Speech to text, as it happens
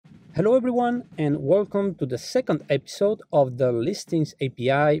Hello everyone and welcome to the second episode of the Listings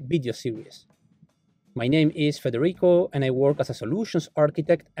API video series. My name is Federico and I work as a solutions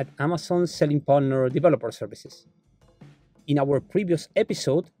architect at Amazon Selling Partner Developer Services. In our previous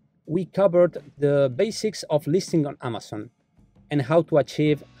episode, we covered the basics of listing on Amazon and how to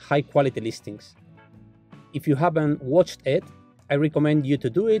achieve high-quality listings. If you haven't watched it, I recommend you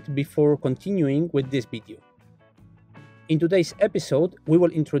to do it before continuing with this video. In today's episode, we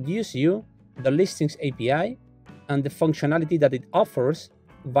will introduce you the Listings API and the functionality that it offers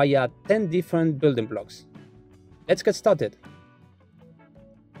via 10 different building blocks. Let's get started.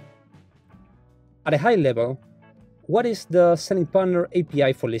 At a high level, what is the Selling Partner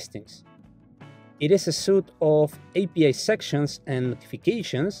API for listings? It is a suite of API sections and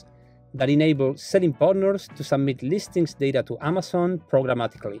notifications that enable selling partners to submit listings data to Amazon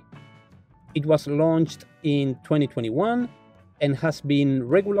programmatically. It was launched in 2021 and has been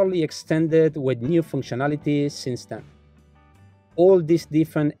regularly extended with new functionality since then. All these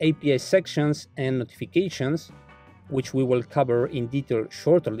different API sections and notifications, which we will cover in detail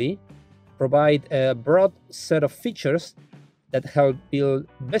shortly, provide a broad set of features that help build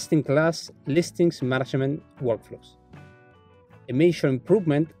best-in-class listings management workflows. A major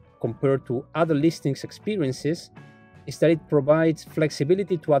improvement compared to other listings experiences is that it provides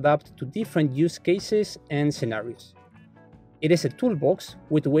flexibility to adapt to different use cases and scenarios. It is a toolbox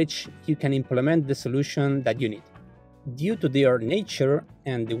with which you can implement the solution that you need. Due to their nature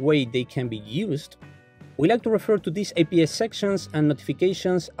and the way they can be used, we like to refer to these API sections and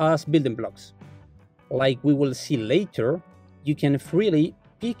notifications as building blocks. Like we will see later, you can freely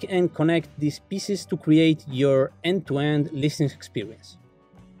pick and connect these pieces to create your end-to-end listings experience.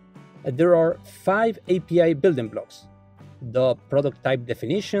 There are 5 API building blocks: the product type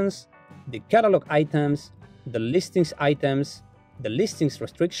definitions, the catalog items, the listings items, the listings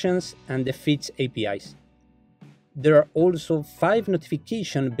restrictions, and the feeds APIs. There are also 5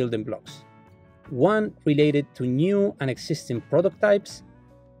 notification building blocks: 1 related to new and existing product types,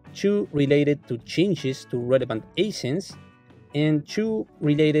 2 related to changes to relevant ASINs, and 2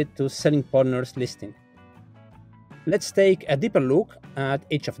 related to selling partners listing. Let's take a deeper look at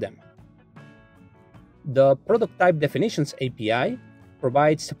each of them. The Product Type Definitions API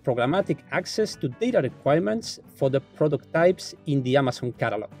provides programmatic access to data requirements for the product types in the Amazon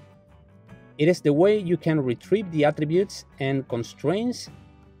catalog. It is the way you can retrieve the attributes and constraints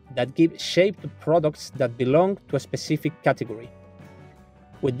that give shape to products that belong to a specific category.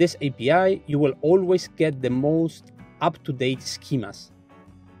 With this API, you will always get the most up-to-date schemas.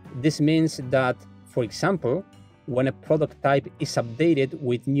 This means that, for example, when a product type is updated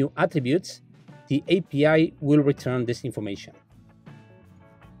with new attributes, the API will return this information.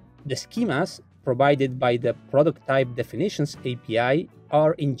 The schemas provided by the Product Type Definitions API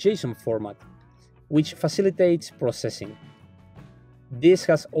are in JSON format, which facilitates processing. This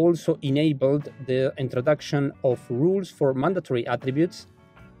has also enabled the introduction of rules for mandatory attributes,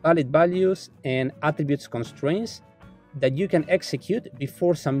 valid values, and attributes constraints that you can execute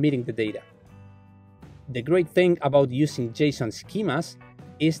before submitting the data. The great thing about using JSON schemas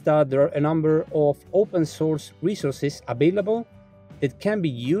is that there are a number of open source resources available that can be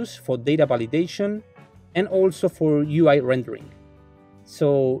used for data validation and also for UI rendering.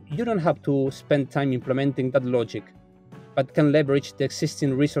 So you don't have to spend time implementing that logic, but can leverage the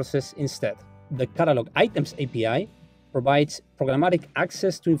existing resources instead. The Catalog Items API provides programmatic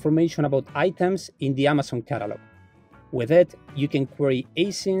access to information about items in the Amazon catalog. With it, you can query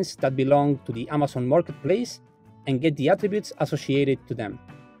ASINs that belong to the Amazon Marketplace and get the attributes associated to them.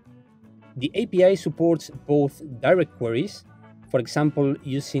 The API supports both direct queries, for example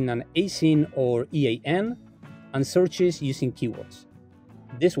using an ASIN or EAN, and searches using keywords.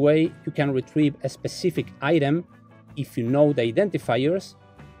 This way, you can retrieve a specific item if you know the identifiers,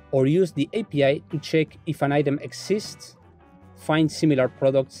 or use the API to check if an item exists, find similar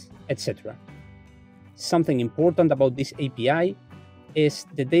products, etc. Something important about this API is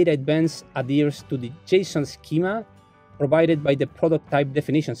the data advance adheres to the JSON schema provided by the Product Type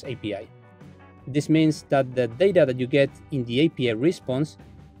Definitions API. This means that the data that you get in the API response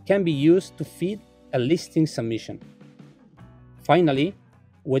can be used to feed a listing submission. Finally,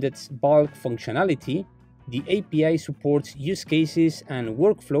 with its bulk functionality, the API supports use cases and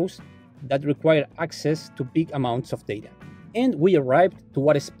workflows that require access to big amounts of data. And we arrived to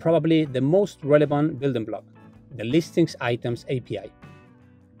what is probably the most relevant building block, the Listings Items API.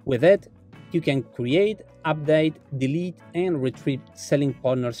 With it, you can create, update, delete, and retrieve selling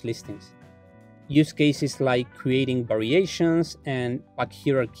partners listings. Use cases like creating variations and pack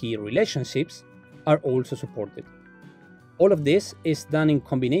hierarchy relationships are also supported. All of this is done in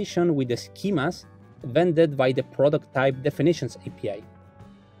combination with the schemas vended by the Product Type Definitions API.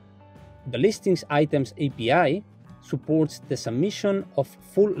 The Listings Items API supports the submission of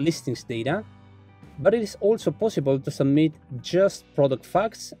full listings data, but it is also possible to submit just product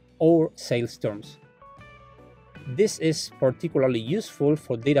facts or sales terms. This is particularly useful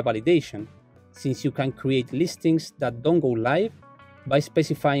for data validation, since you can create listings that don't go live by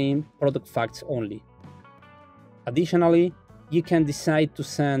specifying product facts only. Additionally, you can decide to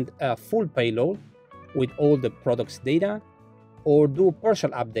send a full payload with all the product's data, or do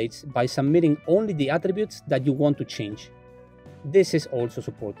partial updates by submitting only the attributes that you want to change. This is also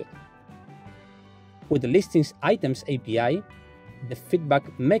supported. With the Listings Items API, the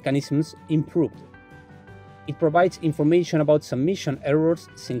feedback mechanisms improved. It provides information about submission errors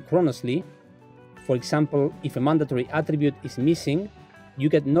synchronously. For example, if a mandatory attribute is missing, you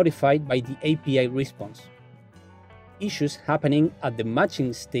get notified by the API response. Issues happening at the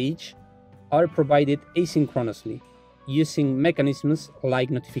matching stage are provided asynchronously, using mechanisms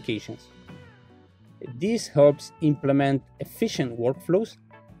like notifications. This helps implement efficient workflows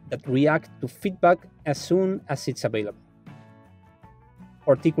that react to feedback as soon as it's available.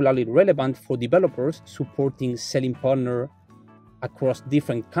 Particularly relevant for developers supporting selling partner across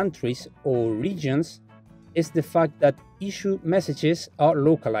different countries or regions is the fact that issue messages are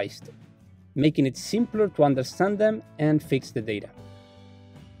localized, making it simpler to understand them and fix the data.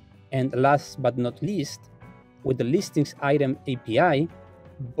 And last but not least, with the Listings Item API,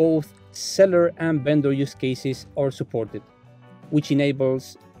 both seller and vendor use cases are supported, which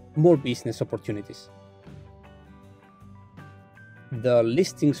enables more business opportunities. The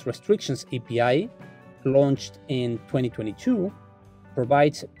Listings Restrictions API, launched in 2022,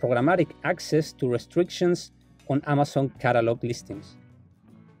 provides programmatic access to restrictions on Amazon catalog listings.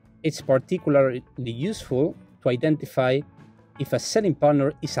 It's particularly useful to identify if a selling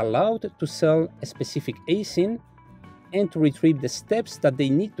partner is allowed to sell a specific ASIN and to retrieve the steps that they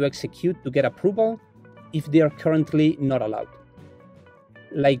need to execute to get approval if they are currently not allowed.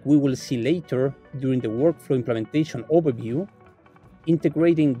 Like we will see later during the workflow implementation overview,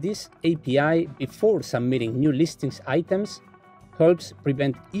 integrating this API before submitting new listings items helps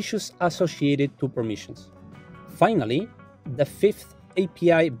prevent issues associated to permissions. Finally, the fifth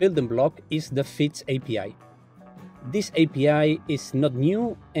API building block is the Feeds API. This API is not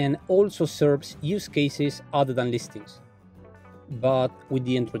new and also serves use cases other than listings. But with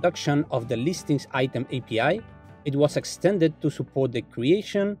the introduction of the Listings Item API, it was extended to support the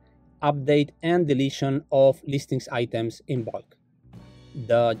creation, update, and deletion of listings items in bulk.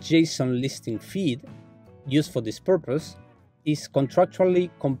 The JSON listing feed, used for this purpose, is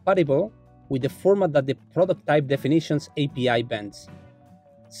contractually compatible with the format that the Product Type Definitions API bans.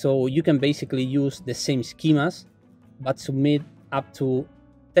 So you can basically use the same schemas, but submit up to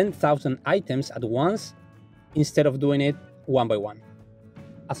 10,000 items at once instead of doing it one by one.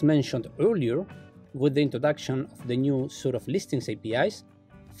 As mentioned earlier, with the introduction of the new suite of listings APIs,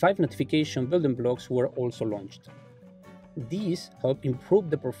 5 notification building blocks were also launched. These help improve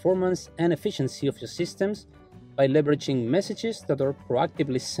the performance and efficiency of your systems by leveraging messages that are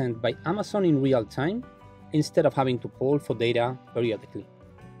proactively sent by Amazon in real time instead of having to poll for data periodically.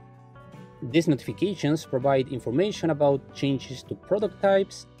 These notifications provide information about changes to product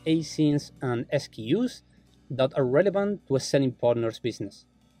types, ASINs, and SKUs that are relevant to a selling partner's business.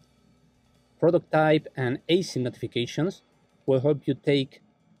 Product type and ASIN notifications will help you take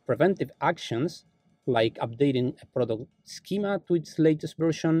preventive actions like updating a product schema to its latest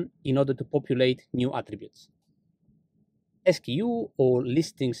version in order to populate new attributes. SKU or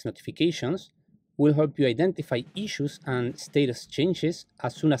listings notifications will help you identify issues and status changes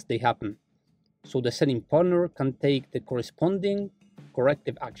as soon as they happen, so the selling partner can take the corresponding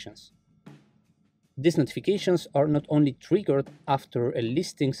corrective actions. These notifications are not only triggered after a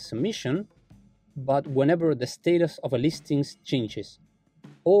listing's submission, but whenever the status of a listing changes,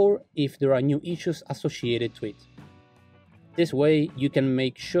 or if there are new issues associated to it. This way, you can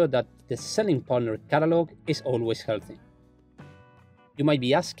make sure that the selling partner catalog is always healthy. You might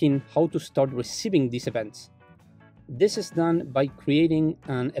be asking how to start receiving these events. This is done by creating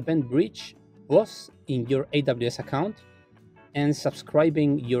an event bridge boss in your AWS account and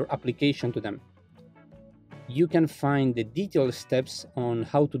subscribing your application to them. You can find the detailed steps on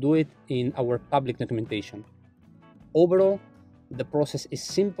how to do it in our public documentation. Overall, the process is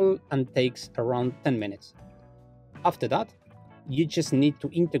simple and takes around 10 minutes. After that, you just need to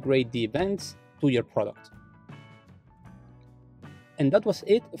integrate the events to your product. And that was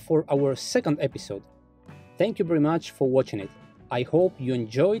it for our second episode. Thank you very much for watching it. I hope you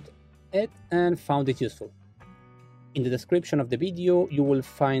enjoyed it and found it useful. In the description of the video, you will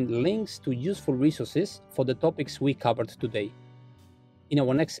find links to useful resources for the topics we covered today. In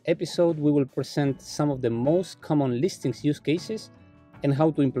our next episode, we will present some of the most common listings use cases and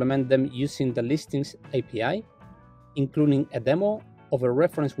how to implement them using the Listings API, including a demo of a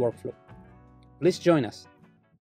reference workflow. Please join us.